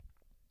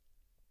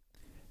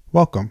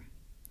Welcome.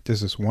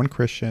 This is One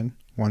Christian,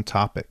 One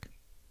Topic.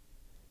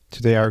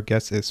 Today our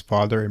guest is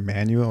Father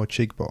Emmanuel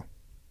Ochigbo.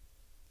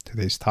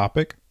 Today's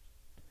topic,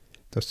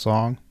 the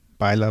song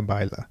Baila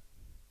Baila.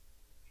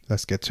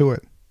 Let's get to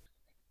it.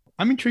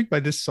 I'm intrigued by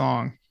this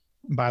song,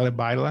 Baila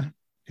Baila.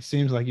 It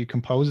seems like you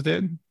composed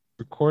it,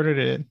 recorded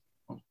it,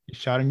 you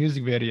shot a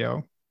music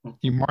video,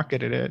 you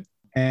marketed it,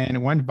 and it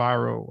went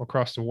viral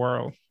across the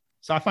world.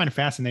 So I find it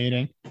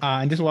fascinating.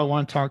 And this is what I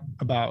want to talk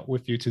about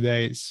with you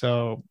today.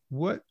 So,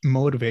 what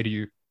motivated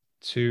you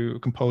to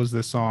compose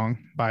this song,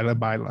 Baila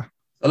Baila?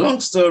 A long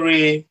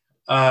story,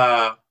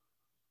 but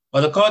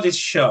to cut it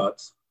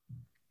short,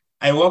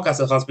 I work as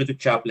a hospital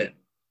chaplain.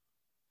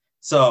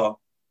 So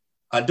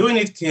doing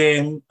it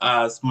came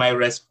as my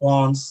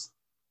response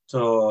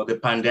to the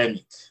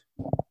pandemic,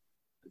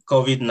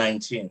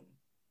 COVID-19.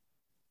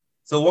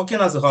 So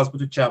working as a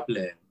hospital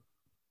chaplain,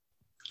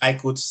 I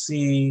could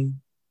see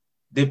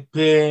the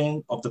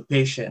pain of the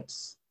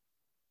patients.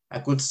 I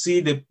could see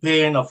the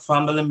pain of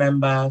family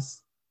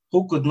members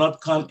who could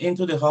not come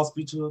into the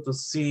hospital to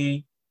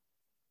see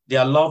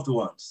their loved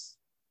ones.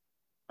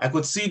 I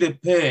could see the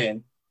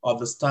pain of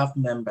the staff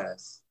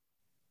members.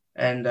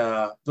 And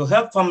to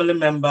help family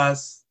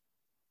members,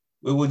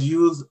 we would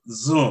use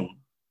Zoom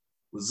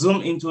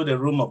into the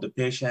room of the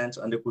patient,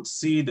 and they could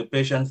see the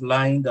patient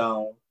lying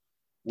down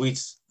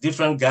with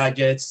different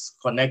gadgets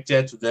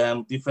connected to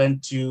them,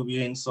 different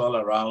tubings all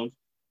around.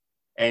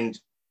 And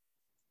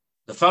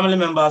the family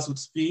members would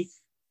speak,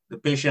 the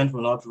patient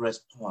will not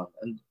respond.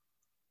 And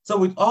so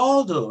with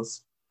all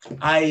those,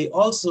 I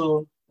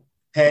also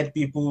heard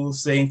people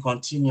saying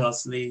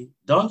continuously,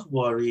 don't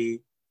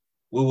worry,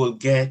 we will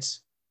get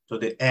to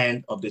the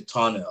end of the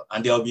tunnel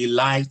and there'll be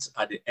light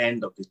at the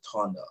end of the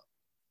tunnel.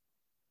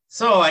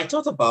 So I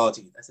thought about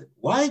it. I said,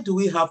 why do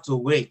we have to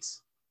wait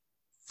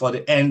for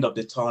the end of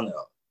the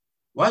tunnel?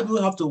 Why do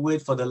we have to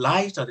wait for the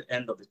light at the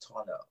end of the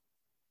tunnel?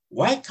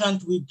 Why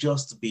can't we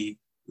just be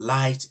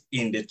light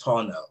in the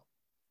tunnel?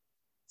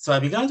 So I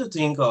began to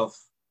think of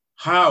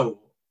how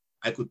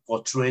I could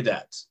portray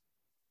that.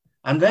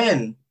 And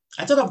then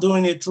I thought of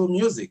doing it through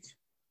music.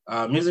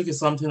 Music is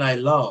something I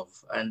love,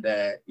 and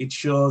it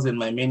shows in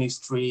my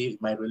ministry,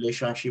 my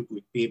relationship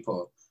with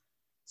people.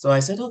 So I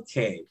said,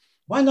 okay,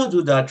 why not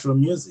do that through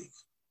music?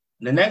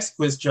 And the next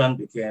question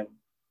became,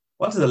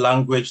 what is the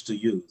language to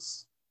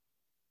use?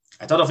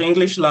 I thought of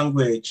English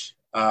language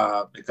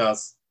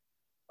because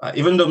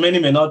even though many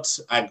may not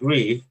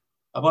agree,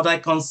 but I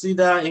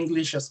consider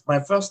English as my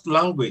first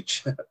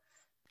language.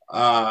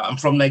 I'm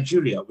from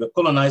Nigeria. We're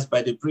colonized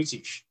by the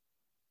British.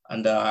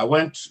 And I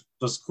went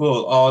to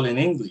school all in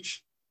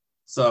English.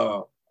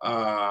 So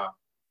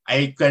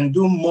I can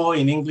do more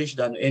in English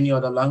than any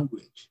other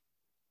language.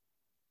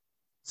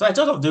 So I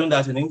thought of doing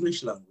that in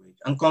English language.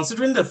 And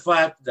considering the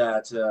fact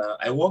that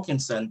I work in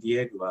San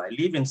Diego, I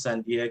live in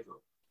San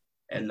Diego,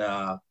 and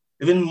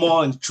even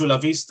more in Chula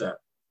Vista,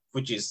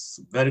 which is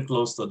very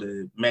close to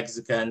the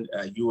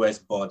Mexican-US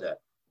border.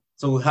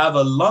 So we have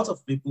a lot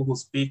of people who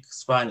speak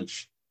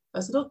Spanish.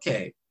 I said,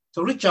 okay,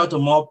 to reach out to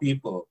more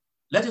people,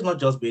 let it not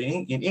just be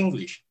in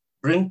English,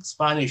 bring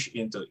Spanish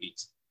into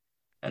it.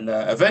 And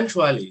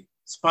eventually,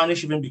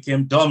 Spanish even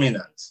became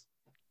dominant.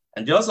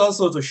 And just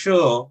also to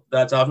show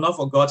that I've not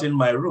forgotten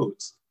my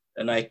roots,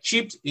 and I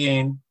chipped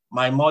in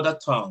my mother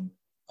tongue,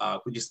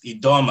 which is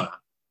Idoma,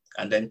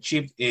 and then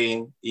chipped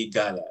in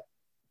Igala.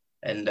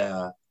 And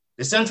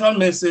the central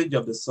message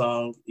of the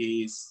song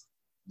is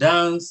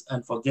dance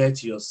and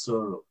forget your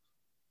sorrow.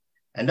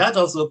 And that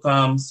also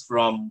comes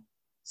from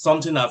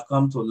something I've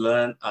come to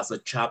learn as a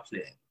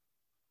chaplain.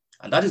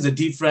 And that is the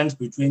difference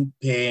between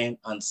pain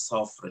and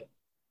suffering.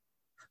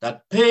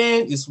 That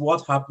pain is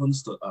what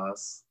happens to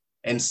us,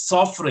 and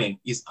suffering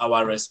is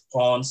our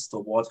response to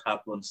what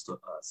happens to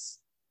us.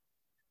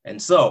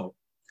 And so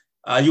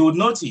you would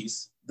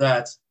notice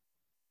that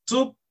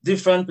two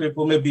different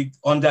people may be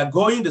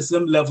undergoing the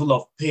same level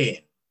of pain,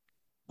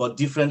 but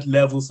different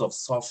levels of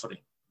suffering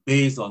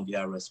based on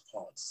their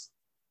response.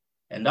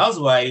 And that's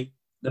why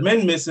the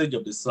main message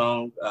of the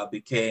song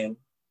became,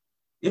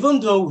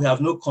 even though we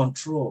have no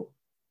control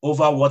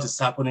over what is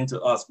happening to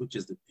us, which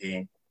is the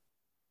pain,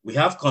 we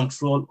have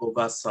control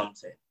over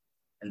something,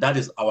 and that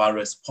is our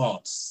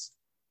response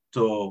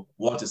to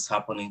what is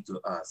happening to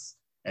us.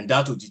 And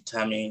that will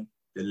determine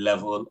the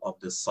level of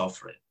the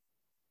suffering.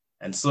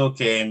 And so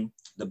came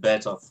the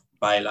birth of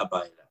Baila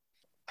Baila.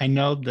 I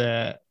know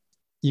that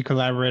you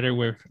collaborated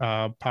with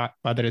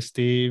Padre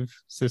Steve,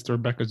 Sister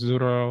Rebecca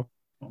Zuro,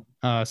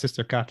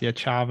 Sister Katia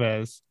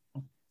Chavez.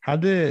 How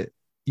did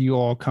you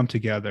all come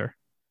together?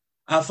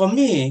 For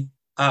me,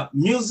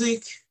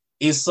 music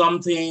is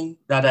something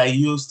that I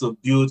use to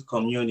build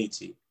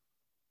community.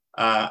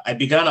 I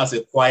began as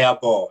a choir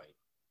boy.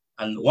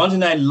 And one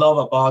thing I love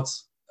about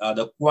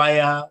the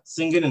choir,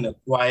 singing in the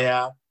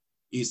choir,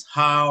 is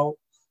how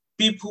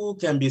people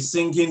can be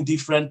singing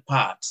different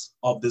parts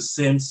of the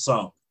same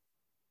song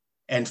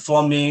and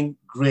forming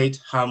great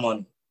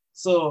harmony.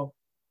 So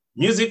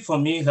music for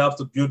me helps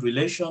to build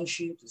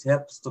relationships, it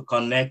helps to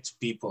connect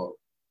people.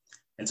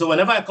 And so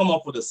whenever I come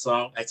up with a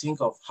song, I think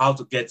of how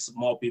to get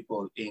more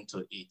people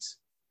into it.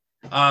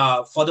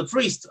 For the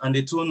priest and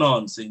the two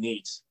nuns in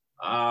it,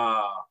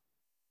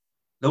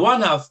 the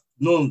one I've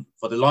known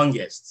for the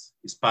longest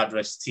is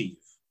Padre Steve.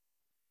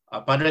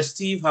 Padre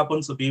Steve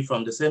happens to be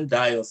from the same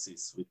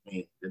diocese with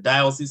me, the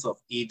Diocese of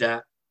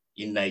Ida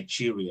in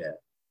Nigeria.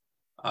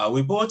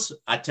 We both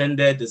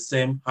attended the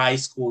same high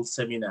school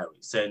seminary,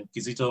 St.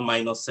 Kizito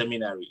Minor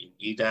Seminary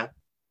in Ida,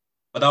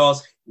 but I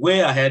was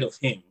way ahead of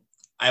him.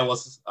 I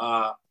was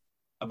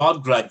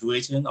about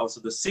graduating. I was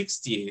in the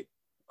sixth year,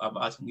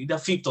 about either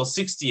fifth or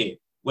sixth year,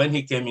 when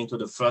he came into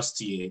the first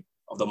year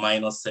of the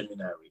minor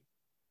seminary.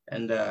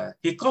 And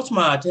he caught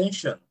my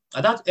attention.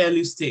 At that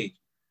early stage,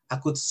 I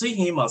could see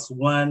him as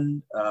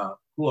one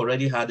who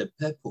already had a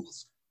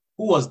purpose,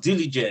 who was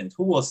diligent,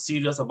 who was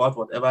serious about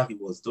whatever he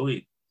was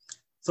doing.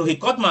 So he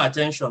caught my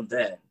attention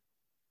then.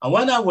 And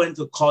when I went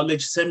to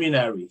college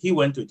seminary, he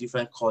went to a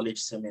different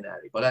college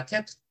seminary, but I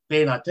kept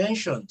paying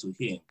attention to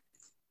him.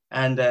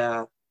 And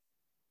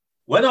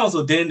when I was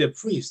ordained a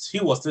priest,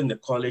 he was still in the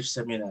college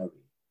seminary.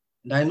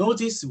 And I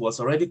noticed he was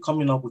already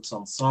coming up with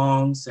some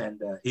songs,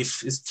 and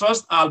his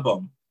first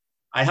album,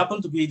 I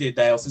happened to be the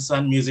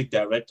diocesan music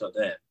director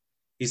then.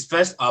 His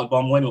first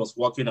album, when he was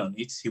working on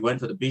it, he went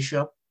to the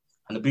bishop,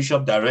 and the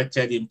bishop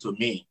directed him to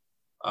me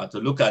to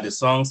look at the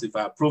songs. If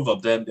I approve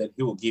of them, then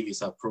he will give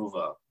his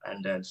approval.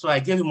 And then, so I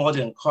gave him all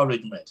the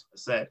encouragement.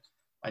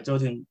 I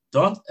told him,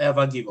 don't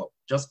ever give up,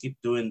 just keep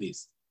doing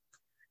this.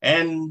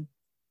 And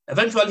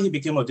eventually he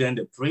became ordained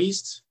a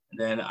priest. And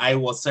then I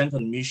was sent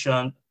on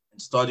mission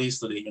and studies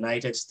to the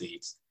United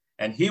States.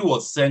 And he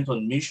was sent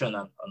on mission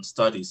and on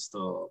studies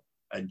to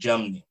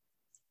Germany.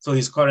 So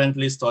he's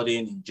currently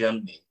studying in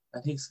Germany.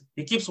 And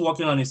he keeps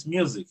working on his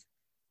music.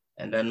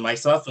 And then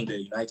myself in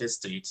the United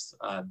States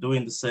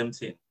doing the same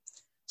thing.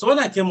 So when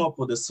I came up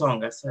with the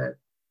song, I said,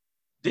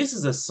 this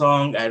is a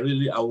song I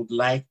would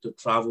like to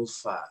travel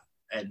far.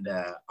 And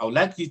I would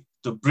like it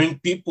to bring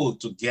people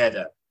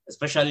together,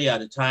 especially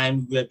at a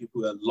time where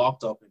people were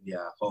locked up in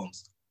their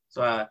homes.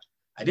 So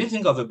I didn't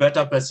think of a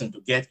better person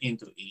to get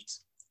into it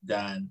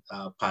than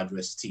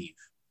Padre Steve.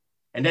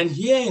 And then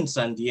here in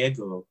San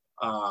Diego,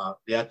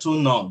 there are two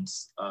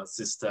nuns,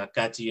 Sister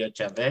Katia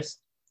Chavez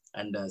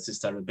and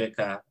Sister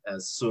Rebecca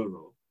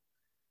Soro.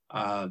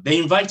 They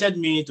invited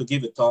me to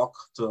give a talk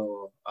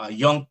to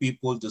young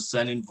people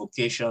discerning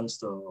vocations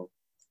to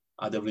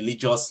the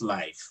religious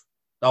life.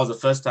 That was the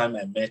first time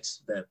I met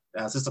them.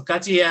 Sister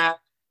Katia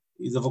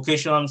is a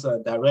vocations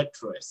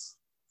directress.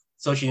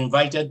 So she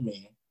invited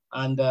me,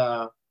 and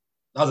that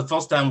was the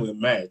first time we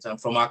met. And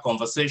from our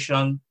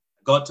conversation,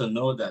 I got to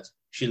know that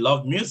she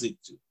loved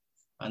music too.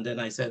 And then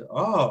I said,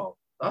 oh,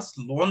 that's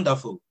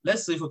wonderful.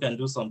 Let's see if we can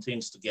do some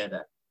things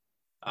together.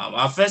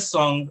 Our first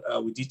song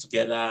we did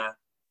together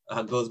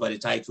goes by the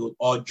title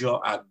Ojo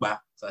Agba,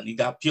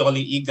 Saniga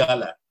Purely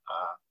Igala.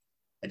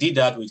 I did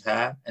that with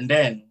her. And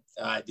then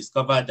I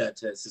discovered that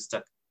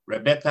Sister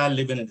Rebecca,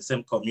 living in the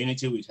same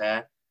community with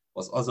her,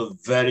 was also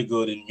very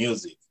good in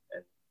music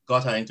and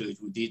got her into it.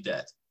 We did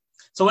that.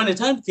 So when the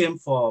time came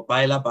for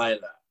Baila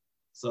Baila,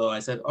 so I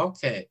said,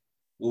 okay,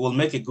 we will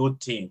make a good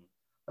team,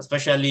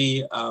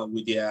 especially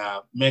with their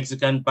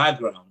Mexican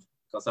background,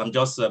 because I'm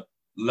just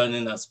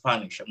learning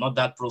Spanish. I'm not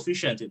that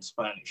proficient in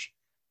Spanish.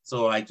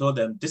 So I told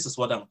them, this is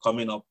what I'm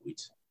coming up with.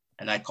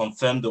 And I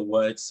confirmed the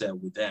words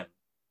with them.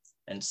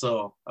 And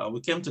so we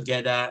came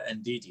together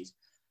and did it.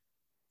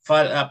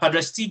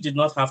 Padre Steve did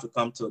not have to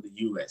come to the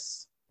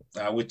US.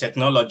 With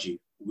technology,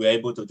 we were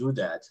able to do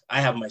that. I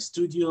have my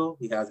studio,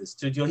 he has a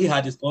studio. He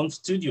had his own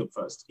studio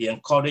first. He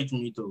encouraged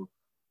me to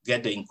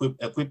get the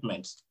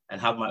equipment and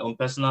have my own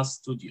personal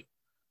studio.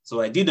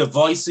 So I did the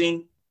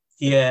voicing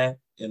here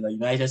in the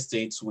United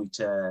States with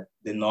the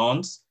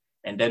nuns.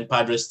 And then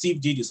Padre Steve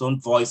did his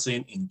own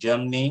voicing in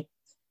Germany.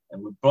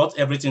 And we brought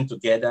everything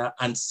together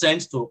and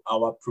sent to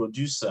our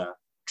producer,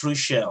 True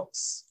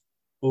Shells,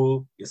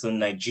 who is in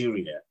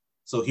Nigeria.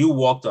 So he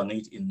worked on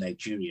it in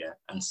Nigeria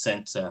and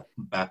sent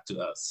back to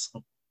us.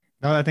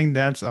 No, I think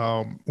that's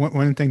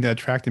one thing that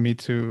attracted me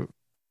to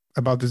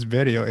about this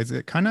video is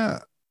it kind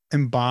of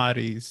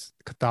embodies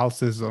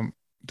Catholicism,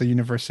 the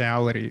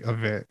universality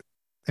of it,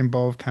 in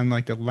both kind of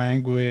like the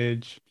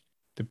language,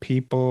 the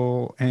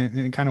people,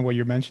 and kind of what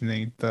you're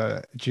mentioning,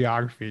 the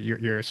geography.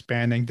 You're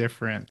spanning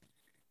different,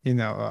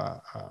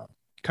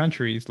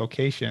 countries,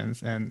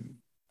 locations, and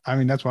I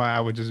mean that's why I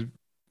was just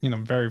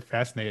very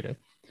fascinated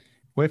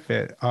with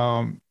it.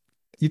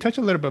 You touched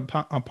a little bit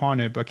upon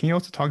it, but can you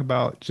also talk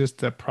about just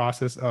the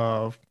process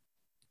of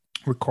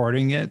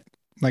recording it?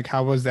 Like,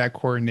 how was that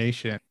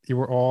coordination? You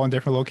were all in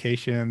different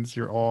locations.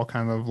 You're all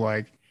kind of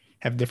like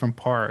have different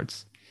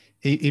parts.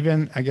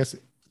 Even, I guess,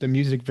 the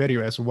music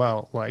video as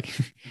well. Like,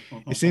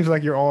 it seems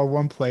like you're all in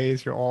one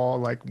place. You're all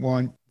like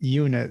one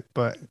unit,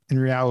 but in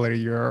reality,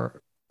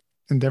 you're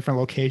in different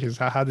locations.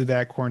 How did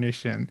that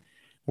coordination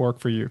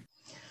work for you?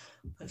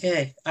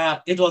 Okay,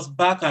 it was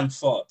back and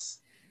forth.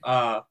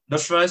 The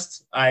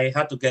first, I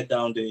had to get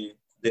down the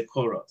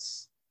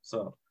chorus.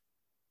 So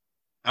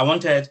I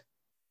wanted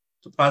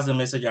to pass the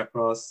message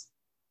across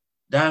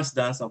dance,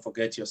 dance, and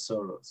forget your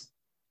sorrows.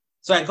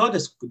 So I got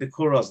the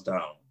chorus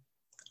down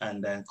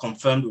and then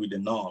confirmed with the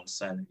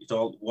norms, and it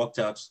all worked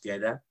out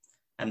together.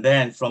 And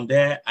then from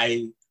there,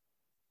 I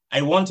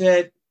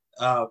wanted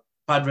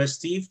Padre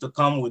Steve to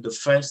come with the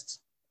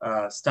first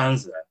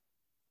stanza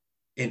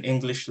in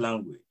English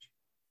language.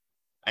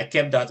 I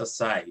kept that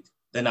aside.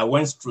 Then I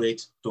went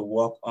straight to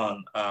work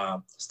on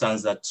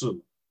stanza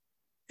 2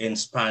 in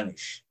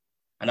Spanish.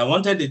 And I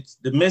wanted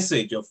the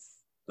message of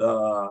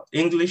the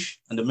English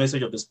and the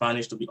message of the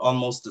Spanish to be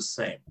almost the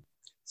same.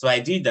 So I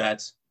did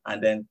that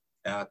and then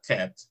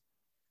kept.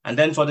 And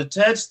then for the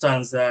third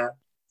stanza,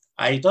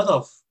 I thought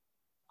of,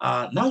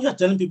 now you're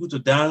telling people to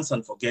dance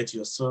and forget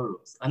your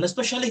sorrows. And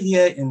especially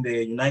here in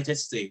the United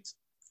States,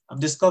 I've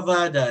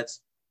discovered that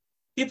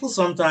people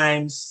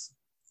sometimes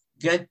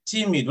get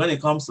timid when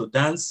it comes to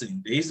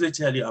dancing. They easily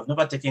tell you, I've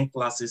never taken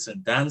classes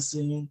in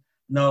dancing.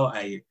 No,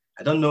 I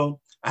don't know.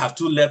 I have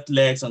 2 left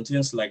legs and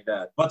things like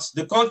that. But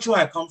the culture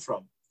I come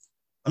from,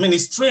 I mean,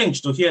 it's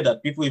strange to hear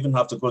that people even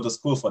have to go to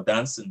school for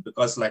dancing,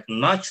 because like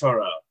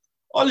natural,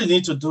 all you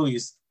need to do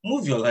is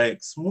move your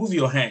legs, move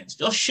your hands,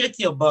 just shake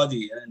your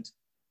body and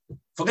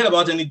forget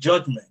about any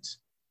judgment.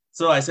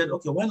 So I said,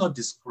 okay, why not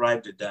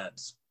describe the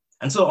dance?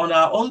 And so on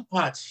our own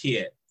part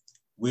here,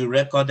 we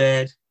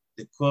recorded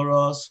the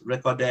chorus,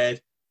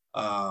 recorded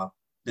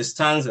the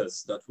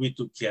stanzas that we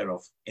took care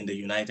of in the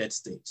United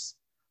States.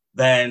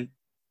 Then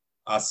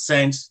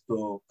sent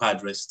to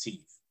Padre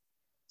Steve.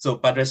 So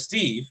Padre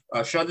Steve,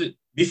 shortly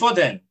before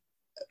then,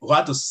 we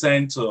had to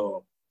send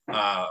to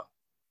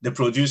the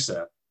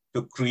producer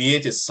to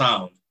create a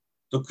sound,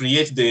 to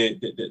create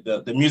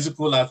the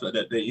musical,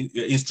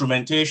 the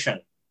instrumentation,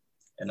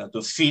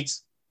 to fit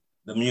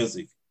the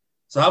music.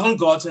 So having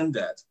gotten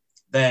that,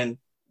 then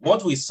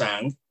what we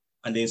sang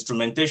and the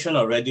instrumentation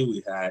already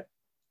we had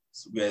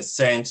were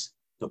sent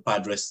to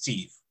Padre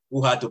Steve,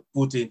 who had to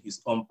put in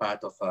his own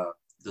part of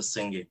the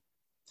singing.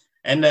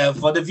 And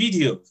for the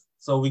video,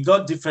 so we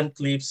got different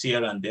clips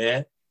here and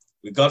there.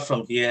 We got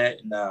from here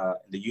in the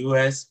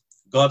US,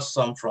 got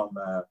some from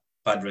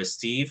Padre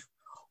Steve,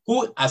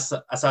 who as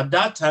at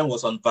that time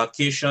was on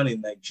vacation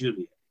in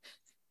Nigeria.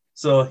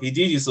 So he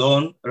did his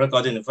own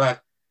recording. In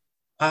fact,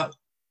 I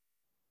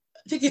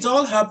think it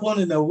all happened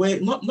in a way,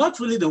 not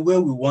really the way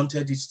we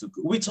wanted it to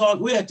go. We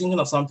thought we were thinking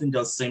of something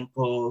just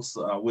simple.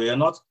 So we are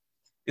not,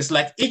 it's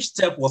like each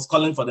step was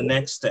calling for the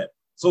next step.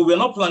 So we're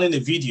not planning a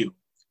video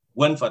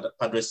when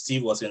Padre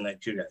Steve was in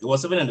Nigeria. He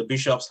was even in the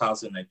bishop's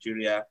house in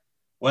Nigeria.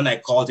 When I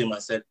called him, I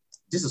said,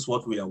 this is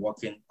what we are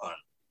working on.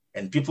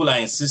 And people are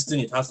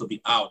insisting it has to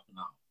be out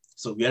now.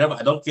 So wherever,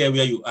 I don't care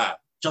where you are,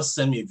 just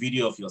send me a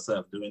video of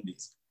yourself doing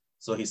this.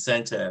 So he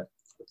sent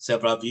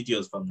several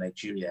videos from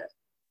Nigeria.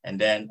 And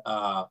then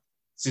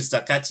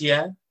Sister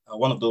Katia,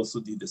 one of those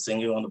who did the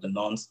singing, one of the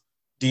nuns,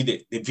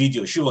 did the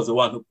video. She was the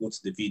one who put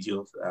the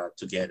video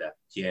together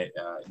here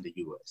in the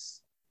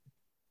US.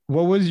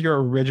 What was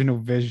your original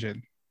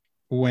vision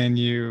when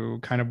you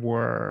kind of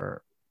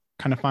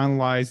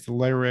finalized the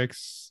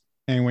lyrics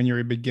and when you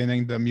were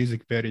beginning the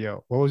music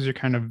video? What was your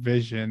kind of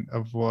vision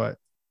of what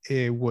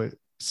it would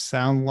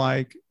sound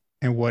like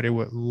and what it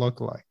would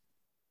look like?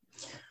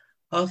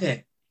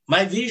 Okay,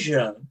 my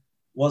vision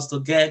was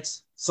to get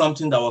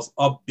something that was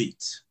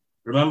upbeat.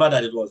 Remember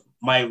that it was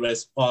my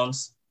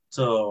response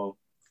to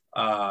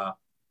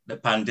the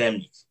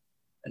pandemic.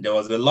 And there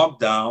was a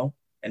lockdown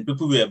and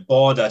people were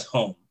bored at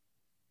home.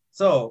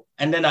 So,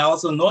 and then I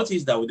also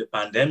noticed that with the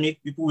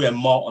pandemic, people were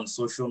more on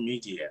social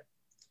media.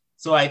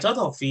 So I thought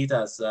of it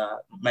as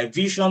my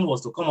vision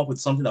was to come up with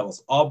something that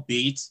was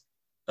upbeat,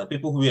 that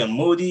people who were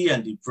moody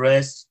and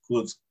depressed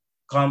could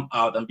come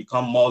out and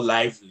become more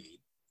lively.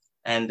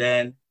 And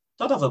then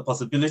thought of a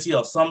possibility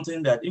of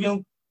something that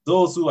even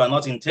those who are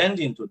not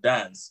intending to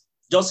dance,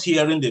 just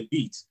hearing the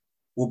beat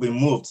will be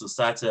moved to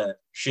start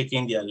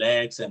shaking their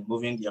legs and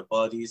moving their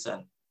bodies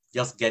and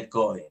just get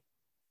going.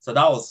 So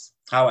that was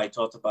how I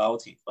thought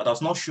about it, but I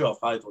was not sure of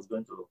how it was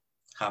going to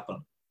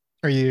happen.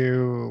 Are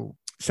you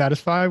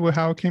satisfied with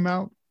how it came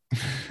out?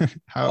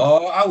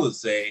 Oh, I would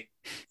say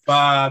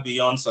far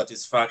beyond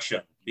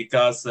satisfaction,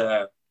 because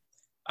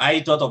I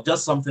thought of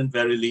just something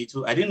very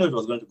little. I didn't know it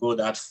was going to go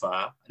that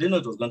far. I didn't know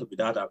it was going to be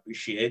that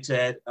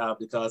appreciated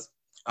because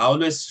I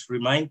always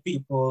remind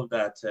people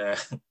that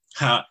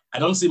I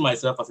don't see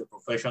myself as a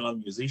professional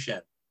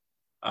musician.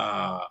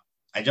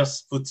 I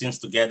just put things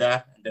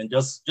together and then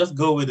just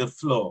go with the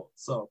flow.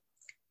 So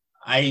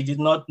I did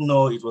not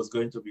know it was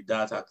going to be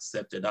that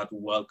accepted, that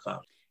welcome.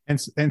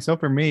 And so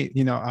for me,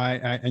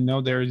 I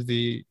know there's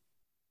the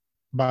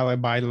Baila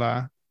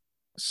Baila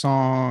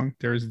song,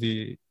 there's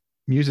the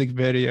music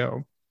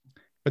video,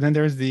 but then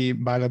there's the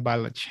Baila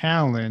Baila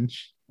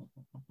challenge,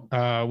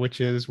 which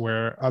is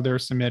where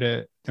others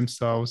submitted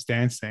themselves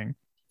dancing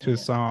to the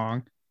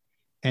song.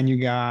 And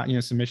you got,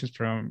 submissions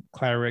from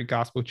Claret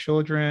Gospel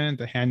Children,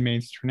 the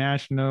Handmaids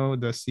International,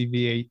 the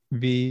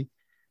CVAV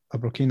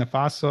of Burkina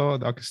Faso,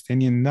 the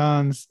Augustinian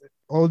Nuns,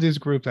 all these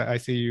groups that I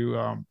see you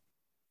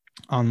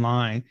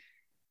online.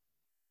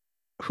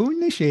 Who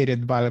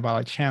initiated the Baila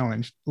Baila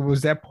challenge?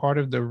 Was that part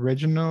of the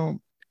original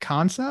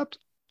concept,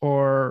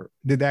 or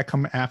did that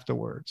come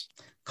afterwards?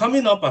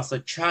 Coming up as a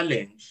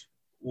challenge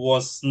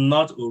was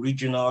not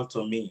original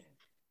to me.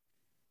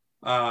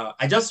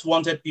 I just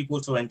wanted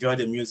people to enjoy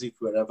the music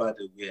wherever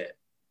they were.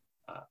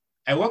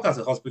 I work as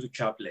a hospital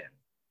chaplain,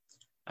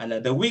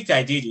 and the week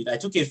I did it, I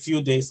took a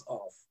few days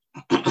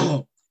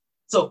off.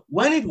 So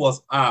when it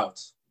was out,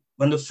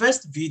 when the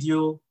first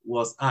video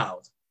was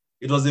out,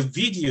 it was a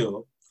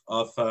video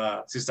of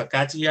Sister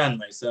Katia and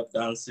myself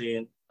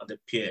dancing on the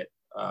pier.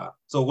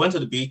 So went to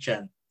the beach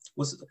and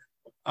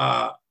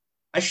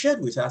I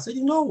shared with her, I said,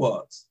 you know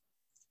what?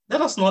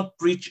 Let us not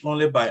preach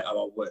only by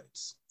our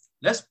words.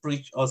 Let's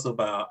preach also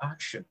by our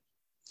action.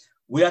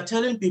 We are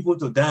telling people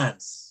to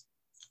dance.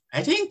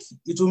 I think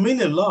it will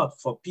mean a lot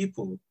for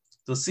people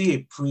to see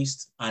a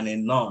priest and a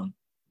nun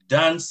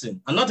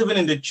dancing, and not even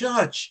in the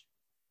church,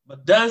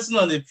 but dancing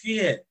on the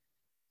pier.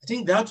 I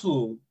think that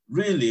will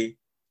really,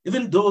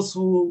 even those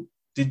who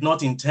did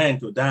not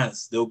intend to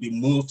dance, they'll be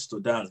moved to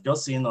dance,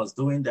 just seeing us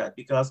doing that,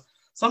 because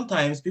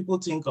sometimes people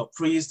think of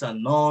priests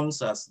and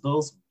nuns as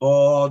those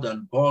bored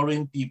and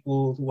boring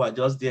people who are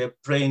just there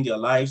praying their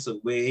lives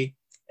away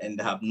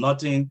and have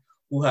nothing,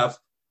 who have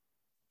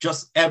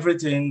just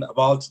everything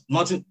about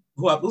nothing,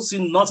 who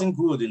see nothing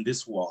good in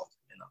this world.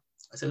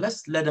 I said,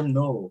 let's let them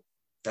know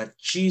that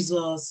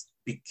Jesus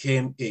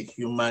became a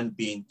human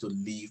being to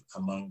live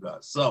among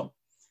us. So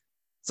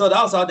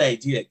that was how the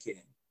idea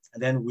came.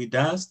 And then we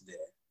danced there,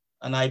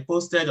 and I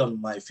posted on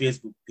my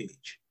Facebook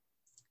page.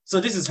 So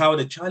this is how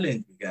the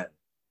challenge began.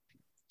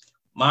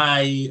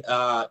 My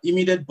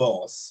immediate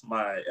boss,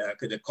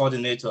 the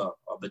coordinator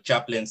of the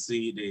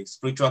chaplaincy, the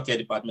spiritual care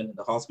department in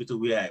the hospital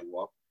where I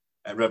work,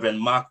 Reverend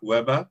Mark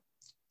Weber,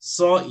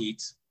 saw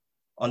it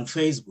on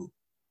Facebook,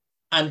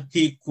 and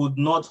he could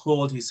not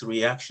hold his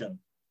reaction.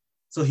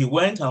 So he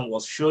went and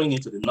was showing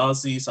it to the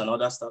nurses and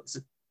other stuff. He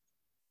said,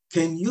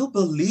 can you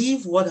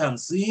believe what I'm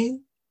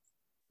seeing?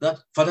 That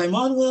Father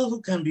Emmanuel,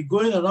 who can be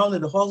going around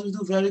in the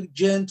hospital very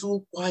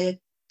gentle,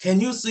 quiet, can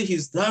you see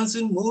his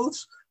dancing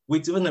moves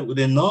with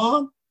a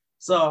nun?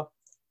 So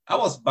I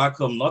was back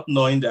home not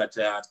knowing that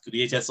I had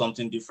created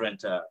something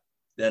different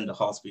than the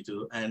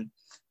hospital. And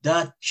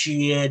that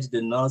cheered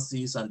the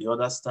nurses and the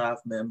other staff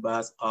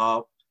members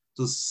up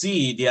to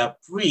see their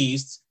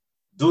priests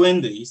doing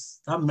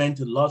this. That meant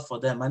a lot for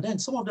them. And then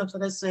some of them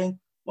started saying,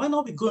 why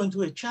not we go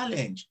into a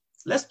challenge?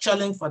 Let's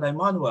challenge Father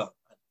Emmanuel.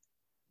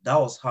 That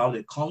was how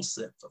the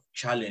concept of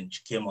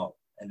challenge came up.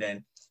 And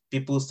then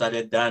people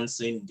started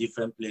dancing in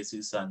different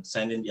places and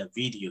sending their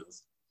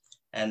videos.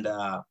 And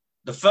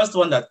the first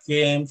one that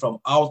came from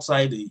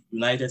outside the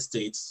United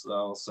States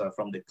was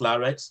from the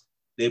Clarets,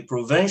 the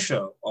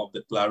provincial of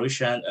the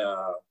Claretian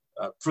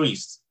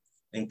priests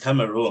in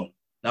Cameroon,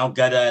 now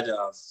gathered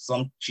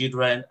some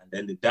children, and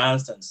then they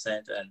danced and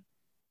sang. And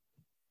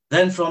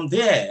then from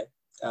there,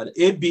 the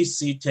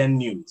ABC 10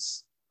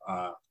 News,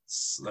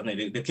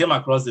 they came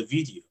across the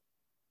video,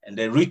 and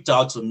they reached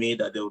out to me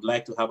that they would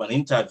like to have an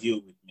interview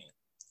with me.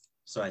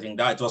 So I think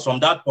that it was from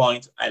that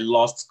point I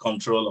lost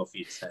control of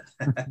it.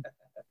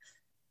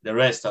 The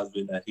rest has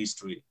been a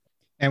history.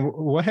 And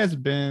what has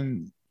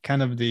been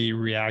kind of the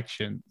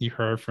reaction you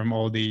heard from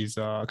all these,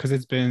 because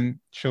it's been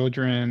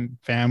children,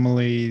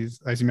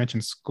 families, as you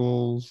mentioned,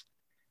 schools.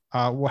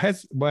 What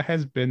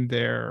has been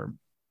their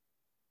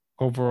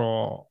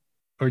overall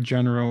or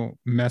general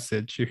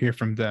message you hear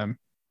from them?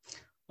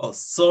 Oh,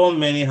 so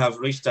many have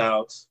reached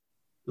out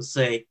to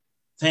say,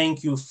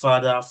 thank you,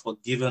 Father, for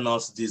giving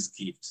us this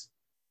gift.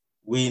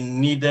 We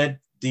needed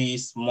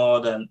this more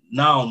than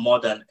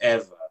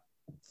ever.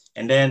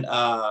 And then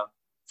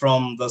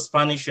from the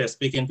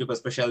Spanish-speaking people,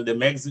 especially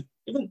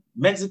even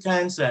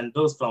Mexicans and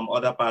those from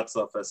other parts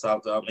of from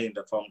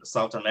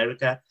South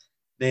America,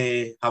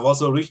 they have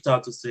also reached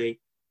out to say,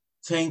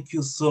 thank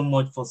you so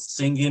much for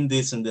singing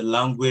this in the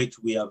language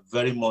we are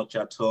very much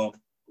at home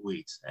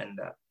with. And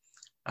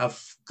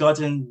I've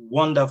gotten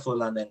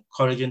wonderful and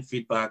encouraging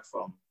feedback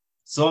from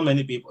so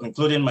many people,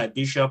 including my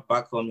bishop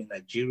back home in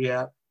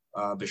Nigeria,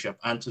 Bishop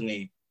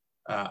Anthony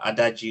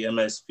Adaji,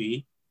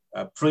 MSP,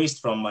 a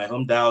priest from my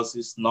home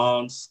diocese,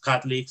 nuns,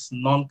 Catholics,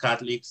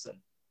 non-Catholics, and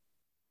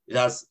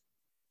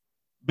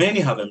many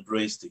have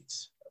embraced it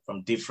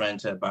from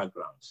different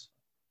backgrounds.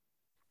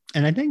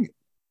 And I think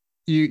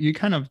you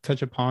kind of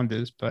touch upon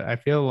this, but I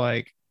feel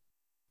like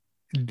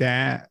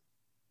that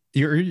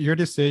your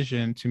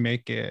decision to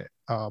make it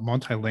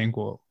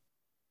multilingual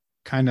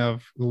kind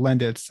of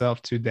lend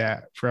itself to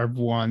that for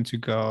everyone to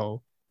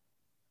go,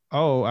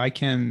 oh, I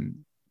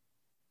can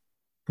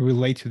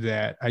relate to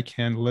that. I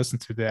can listen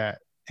to that.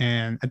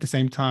 And at the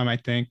same time, I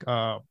think,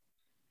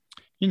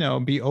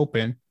 be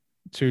open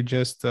to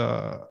just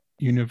the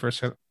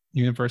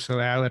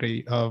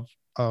universality of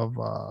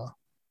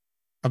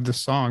the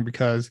song,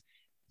 because,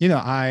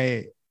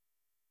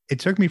 it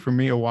took for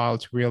me a while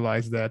to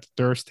realize that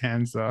third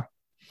stanza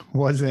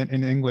wasn't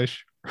in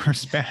English or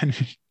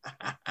Spanish.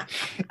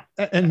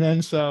 And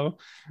then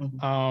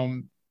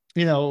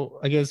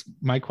I guess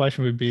my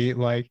question would be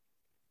like,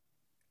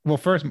 well,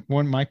 first,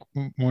 one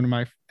of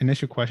my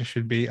initial questions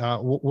should be,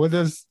 what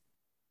does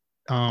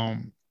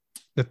the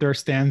third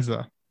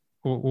stanza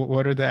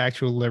what are the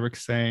actual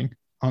lyrics saying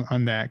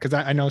on that? Because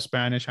I know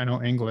Spanish, I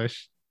know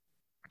English,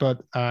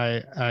 but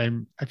I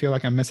feel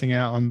like I'm missing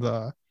out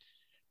on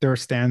their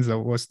stanza.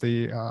 What's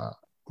the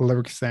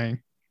lyrics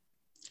saying?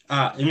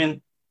 You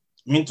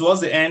mean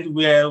towards the end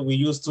where we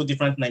use two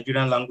different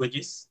Nigerian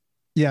languages?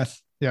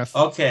 Yes, yes.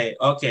 Okay.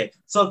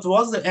 So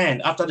towards the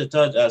end, after the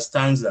third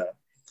stanza,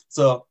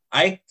 so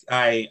I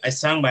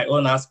sang my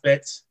own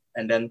aspect,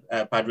 and then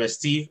Padre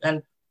Steve,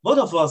 and both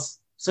of us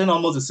sang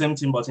almost the same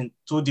thing, but in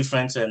two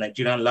different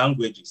Nigerian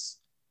languages.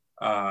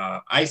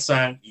 I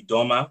sang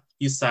Idoma,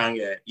 he sang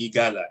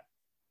Igala,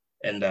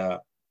 and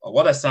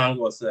what I sang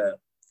was so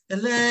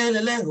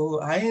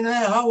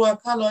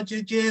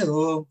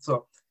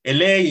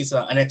ele is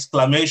an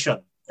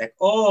exclamation, like,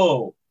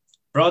 oh,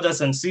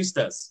 brothers and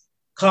sisters,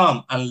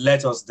 come and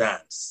let us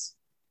dance.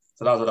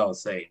 So that's what I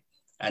was saying.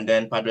 And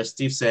then Padre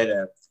Steve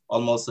said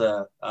almost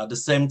the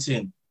same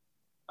thing.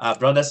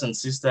 Brothers and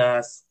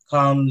sisters,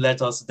 come,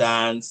 let us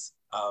dance,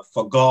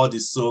 for God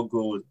is so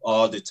good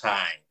all the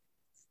time.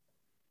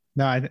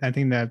 No, I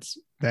think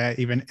that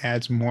even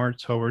adds more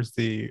towards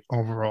the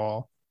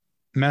overall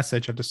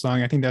message of the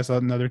song. I think that's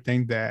another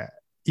thing that,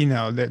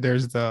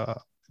 there's the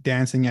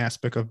dancing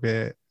aspect of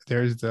it,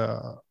 there's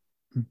the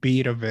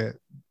beat of it,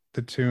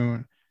 the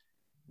tune,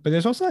 but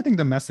there's also, I think,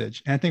 the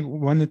message. And I think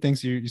one of the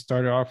things you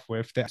started off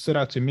with that stood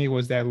out to me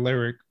was that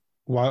lyric,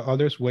 while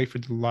others wait for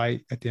the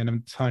light at the end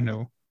of the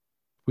tunnel,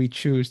 we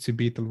choose to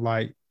be the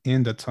light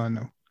in the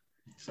tunnel.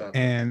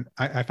 Exactly. And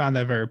I found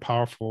that very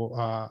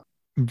powerful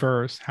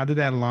verse. How did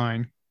that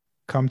line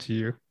come to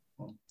you?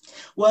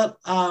 Well,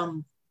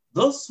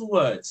 those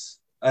words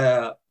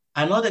are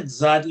not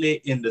exactly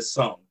in the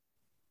song,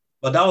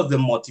 but that was the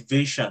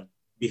motivation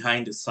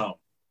behind the song.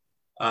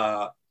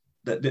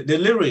 The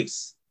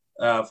lyrics,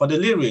 for the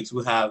lyrics,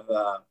 we have,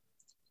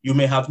 you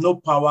may have no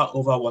power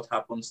over what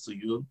happens to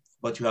you,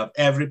 but you have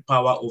every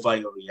power over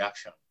your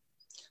reaction.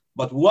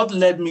 But what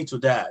led me to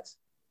that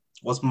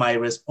was my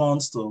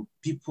response to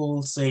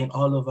people saying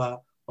all over,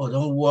 oh,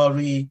 don't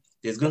worry,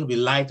 there's going to be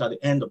light at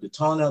the end of the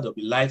tunnel, there'll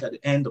be light at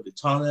the end of the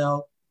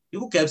tunnel.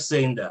 People kept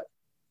saying that.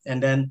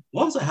 And then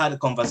once I had a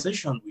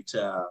conversation with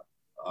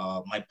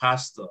my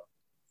pastor,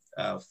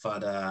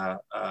 Father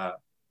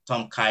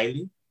Tom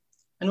Kiley,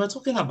 and we're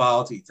talking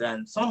about it,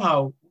 and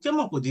somehow we came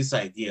up with this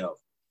idea of,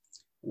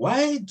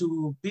 why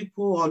do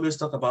people always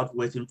talk about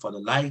waiting for the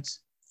light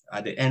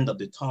at the end of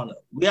the tunnel?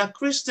 We are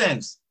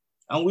Christians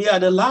and we are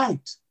the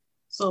light.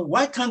 So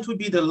why can't we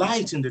be the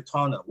light in the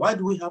tunnel? Why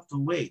do we have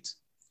to wait?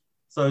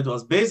 So it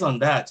was based on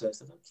that. I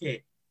said,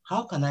 okay,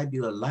 how can I be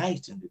a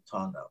light in the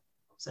tunnel?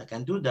 So I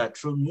can do that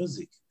through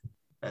music,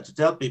 to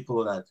tell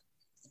people that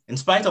in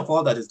spite of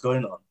all that is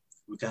going on,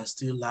 we can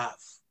still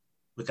laugh,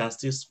 we can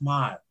still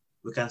smile,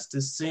 we can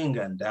still sing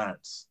and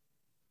dance.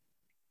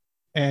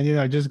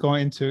 And, just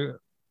going into,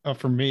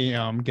 for me,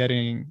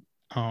 getting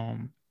a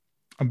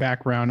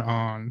background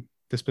on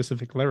the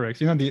specific lyrics,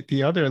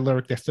 the other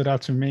lyric that stood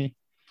out to me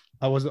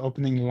was the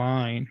opening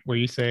line where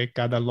you say,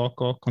 cada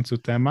loco con su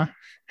tema.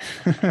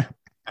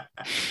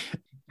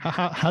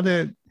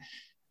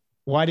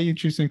 Why did you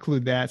choose to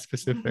include that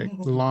specific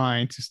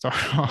line to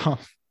start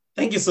off?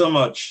 Thank you so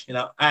much.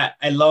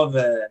 I love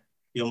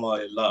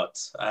humor a lot,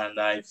 and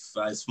it's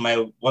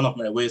one of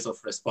my ways of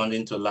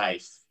responding to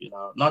life.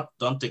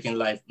 Don't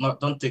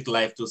take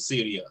life too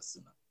serious.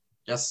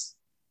 Just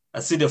I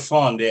see the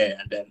fun there,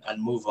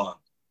 and move on.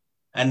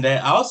 And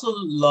I also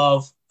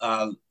love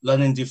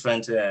learning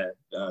different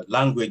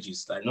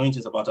languages, like knowing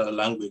things about other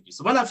languages.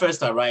 So when I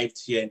first arrived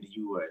here in the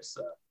US,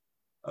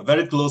 a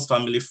very close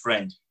family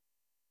friend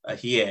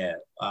here,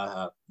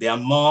 their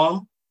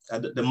mom,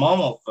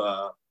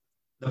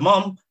 the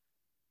mom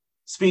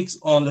speaks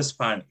only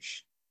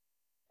Spanish.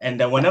 And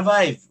then whenever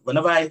I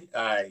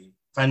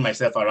find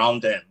myself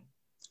around them,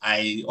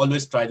 I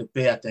always try to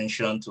pay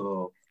attention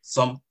to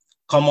some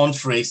common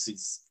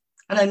phrases.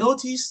 And I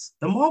noticed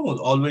the mom would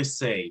always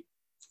say,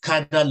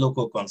 cada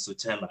loco con su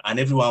tema, and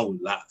everyone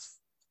would laugh.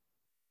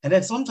 And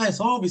then sometimes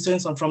someone will be saying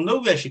something from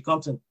nowhere, she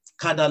comes in,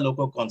 cada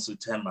loco con su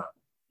tema.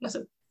 And I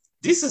said,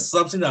 this is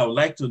something I would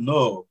like to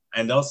know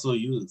and also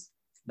use.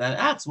 Then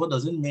I asked, what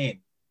does it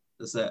mean?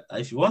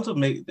 If you want to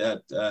make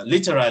that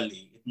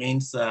literally, it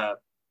means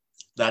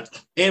that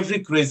every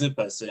crazy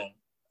person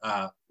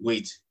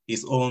with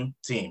his own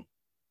team.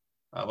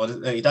 But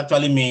it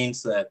actually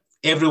means that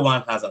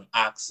everyone has an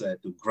axe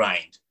to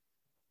grind.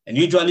 And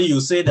usually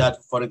you say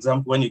that, for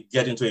example, when you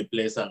get into a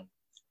place and,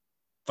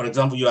 for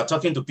example, you are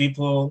talking to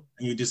people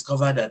and you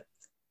discover that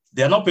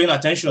they're not paying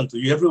attention to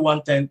you.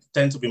 Everyone tend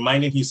to be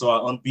minding his or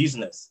her own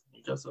business.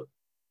 You just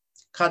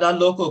cada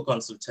loco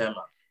con su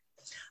tema.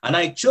 And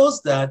I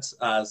chose that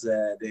as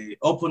the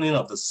opening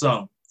of the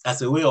song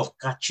as a way of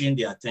catching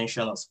the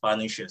attention of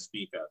Spanish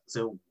speakers.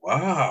 So,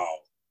 wow,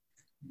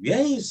 where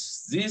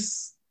is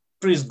this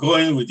priest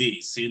going with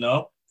this,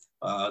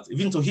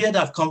 even to hear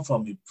that come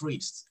from a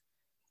priest.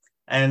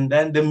 And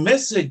then the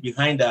message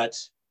behind that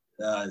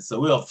is a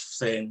way of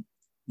saying,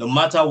 no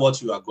matter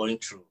what you are going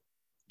through,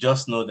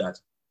 just know that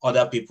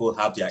other people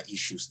have their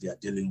issues they are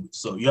dealing with.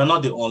 So you are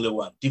not the only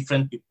one.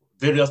 Different people,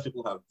 various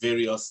people have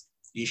various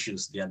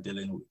issues they are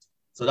dealing with.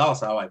 So that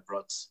was how I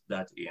brought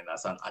that in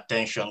as an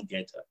attention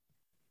getter.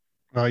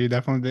 Well, you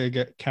definitely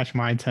did catch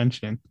my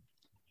attention.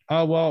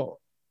 Well,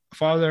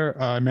 Father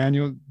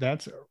Emmanuel,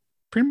 that's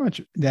pretty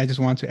much. I just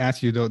want to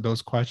ask you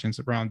those questions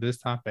around this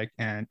topic,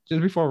 and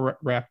just before we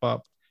wrap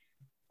up,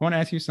 I want to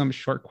ask you some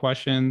short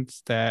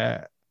questions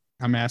that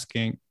I'm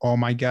asking all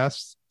my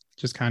guests.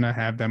 Just kind of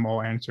have them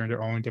all answer in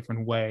their own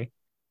different way.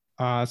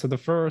 So the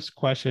first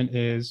question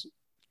is,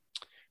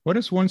 what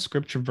is one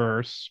scripture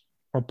verse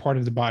or part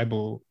of the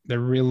Bible that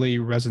really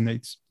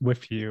resonates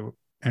with you,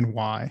 and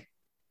why?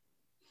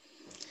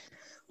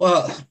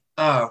 Well,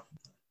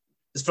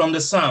 it's from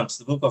the Psalms,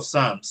 the book of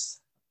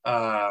Psalms,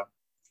 that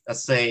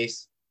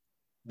says,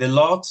 "The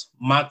Lord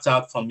marked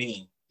out for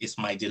me is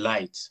my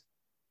delight.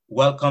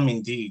 Welcome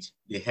indeed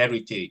the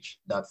heritage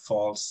that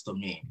falls to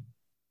me."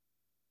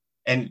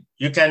 And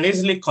you can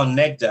easily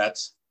connect that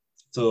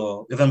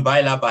to even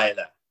Baila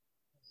Baila,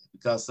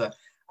 because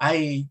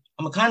I'm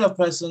a kind of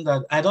person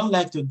that I don't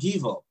like to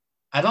give up.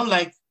 I don't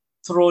like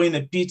throwing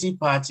a pity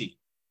party.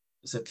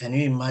 So can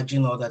you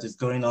imagine all that is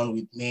going on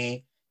with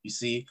me? You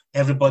see,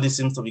 everybody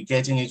seems to be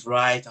getting it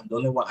right. I'm the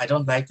only one. I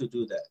don't like to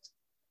do that.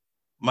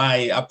 My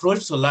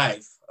approach to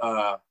life,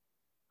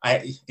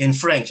 in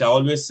French, I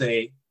always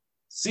say,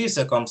 si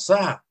c'est comme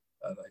ça.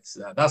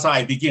 That's how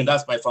I begin.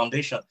 That's my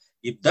foundation.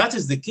 If that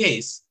is the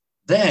case,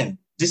 then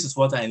this is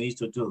what I need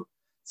to do.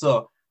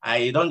 So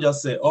I don't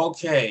just say,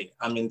 okay,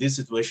 I'm in this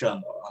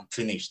situation, or I'm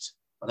finished.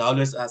 But I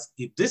always ask,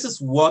 if this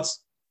is what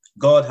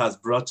God has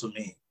brought to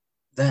me,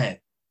 then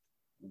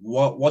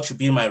what should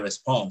be my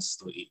response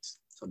to it?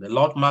 So the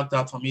Lord marked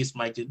out for me is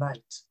my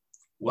delight.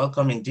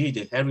 Welcome indeed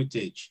the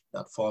heritage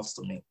that falls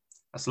to me.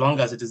 As long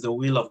as it is the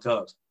will of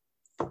God,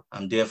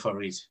 I'm there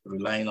for it,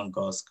 relying on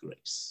God's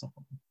grace.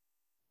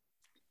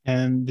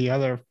 And the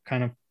other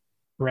kind of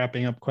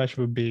wrapping up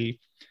question would be,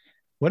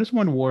 what is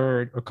one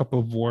word or a couple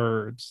of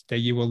words that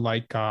you would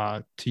like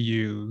to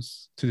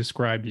use to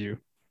describe you?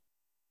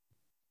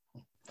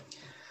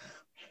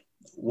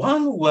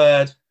 One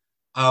word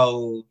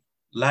I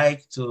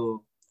like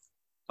to,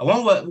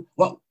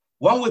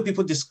 one way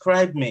people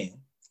describe me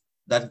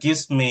that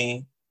gives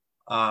me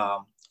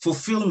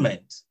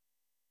fulfillment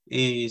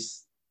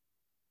is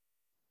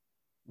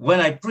when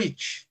I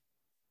preach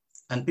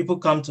and people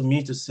come to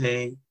me to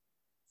say,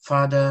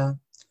 "Father,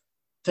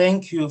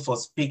 thank you for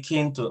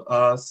speaking to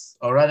us,"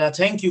 or rather,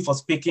 "Thank you for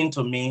speaking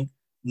to me,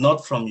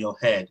 not from your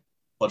head,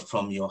 but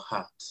from your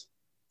heart.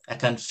 I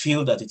can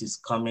feel that it is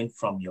coming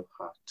from your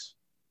heart."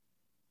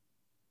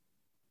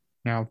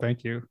 No,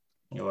 thank you.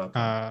 You're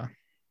welcome.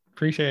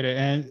 Appreciate it.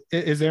 And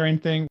is there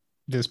anything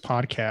this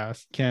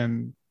podcast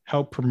can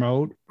help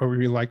promote, or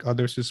would you like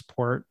others to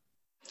support?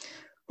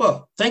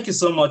 Well, thank you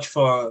so much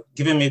for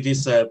giving me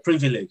this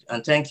privilege,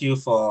 and thank you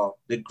for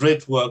the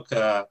great work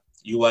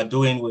you are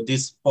doing with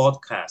this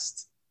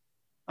podcast.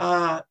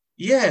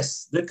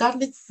 Yes, the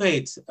Catholic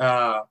faith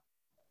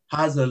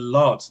has a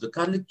lot. The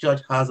Catholic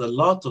Church has a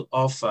lot to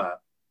offer.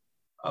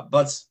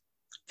 But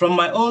from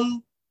my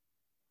own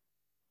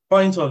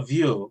point of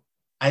view,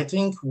 I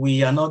think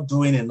we are not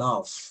doing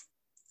enough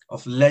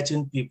of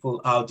letting people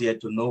out there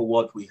to know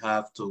what we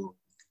have to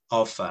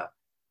offer.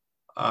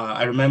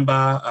 I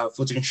remember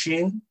Futin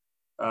Shin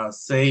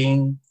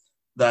saying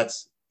that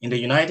in the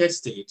United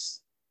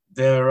States,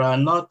 there are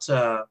not,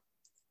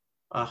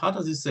 how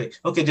does he say?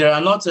 Okay, there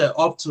are not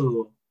up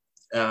to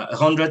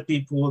 100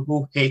 people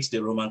who hate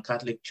the Roman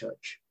Catholic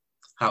Church.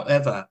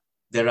 However,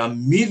 there are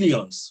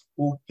millions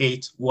who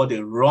hate what they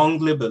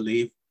wrongly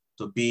believe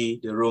to be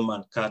the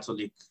Roman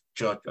Catholic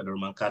Church or the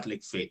Roman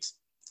Catholic faith.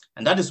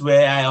 And that is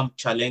where I am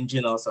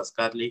challenging us as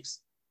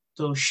Catholics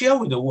to share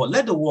with the world,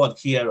 let the world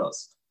hear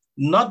us,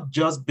 not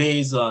just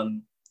based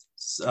on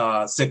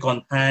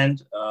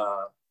second-hand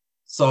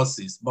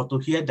sources, but to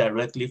hear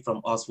directly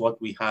from us what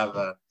we have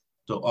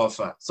to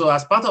offer. So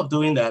as part of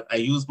doing that, I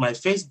use my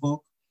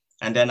Facebook,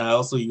 and then I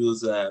also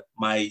use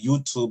my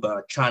YouTube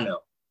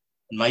channel.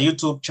 And my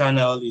YouTube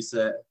channel is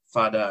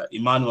Father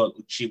Emmanuel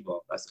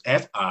Uchigbo. That's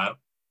FR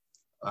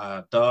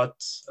dot,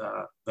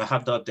 I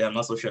have dot there, I'm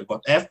not so sure,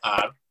 but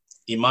FR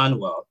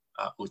Emmanuel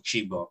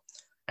Uchigbo.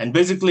 And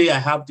basically I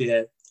have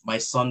there my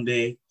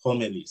Sunday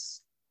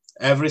homilies.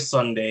 Every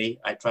Sunday,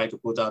 I try to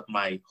put out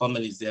my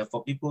homilies there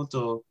for people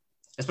to,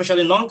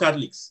 especially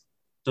non-Catholics,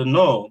 to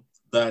know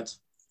that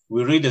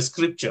we read the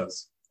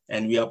scriptures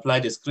and we apply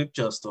the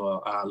scriptures to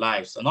our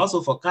lives. And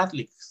also for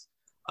Catholics,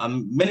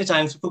 many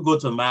times people go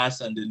to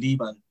Mass and they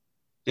leave and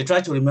they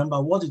try to remember,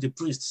 what did the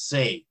priest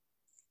say?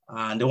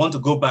 And they want to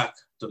go back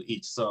to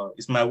it. So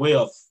it's my way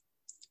of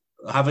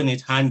having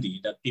it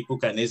handy that people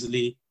can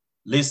easily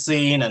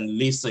listen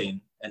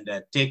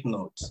and take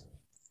notes.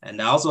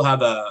 And I also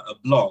have a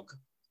blog,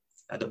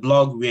 the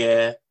blog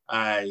where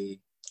I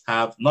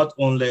have not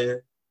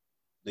only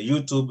the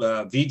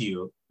YouTube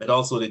video, but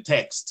also the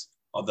text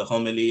of the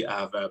homily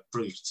I've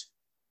preached.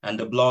 And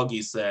the blog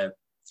is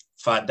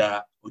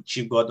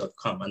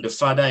faderuchigbo.com. And the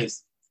Father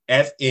is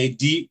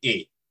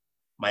FADA,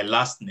 my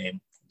last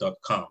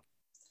name.com.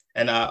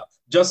 And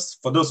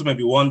just for those who may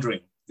be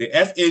wondering, The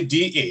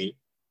FADA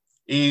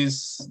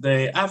is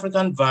the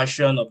African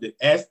version of the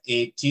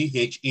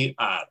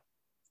FATHER.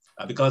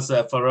 Because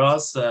for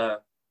us,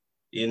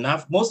 in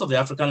most of the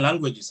African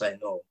languages I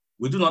know,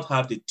 we do not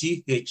have the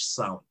TH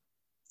sound.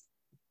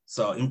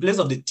 So in place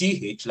of the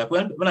TH, like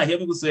when I hear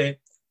people say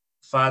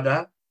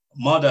father,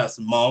 mother's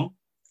mom,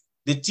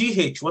 the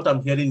TH, what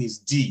I'm hearing is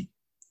D.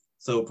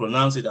 So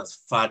pronounce it as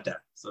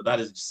father. So that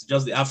is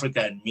just the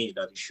Africa in me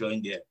that is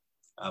showing there,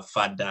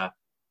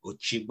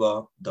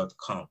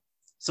 fatherochigbo.com.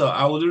 So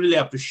I would really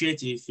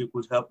appreciate if you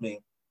could help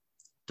me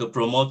to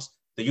promote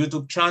the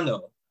YouTube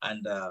channel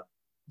and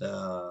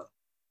the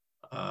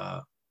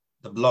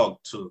blog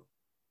to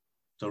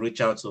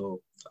reach out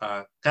to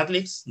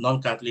Catholics,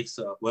 non-Catholics,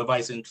 whoever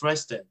is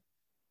interested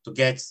to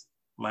get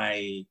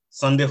my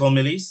Sunday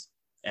homilies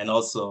and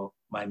also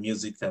my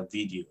music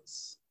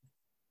videos.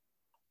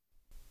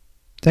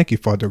 Thank you,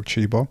 Father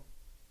Ochigbo.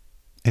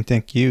 And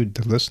thank you,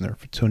 the listener,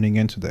 for tuning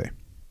in today.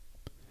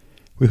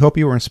 We hope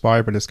you were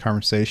inspired by this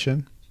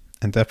conversation,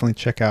 and definitely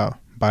check out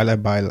Baila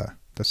Baila,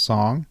 the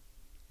song,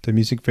 the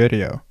music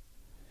video,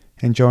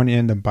 and join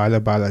in the Baila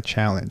Baila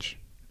challenge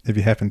if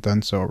you haven't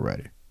done so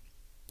already.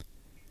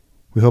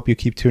 We hope you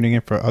keep tuning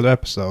in for other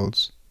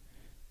episodes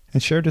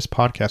and share this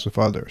podcast with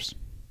others.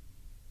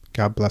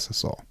 God bless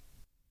us all.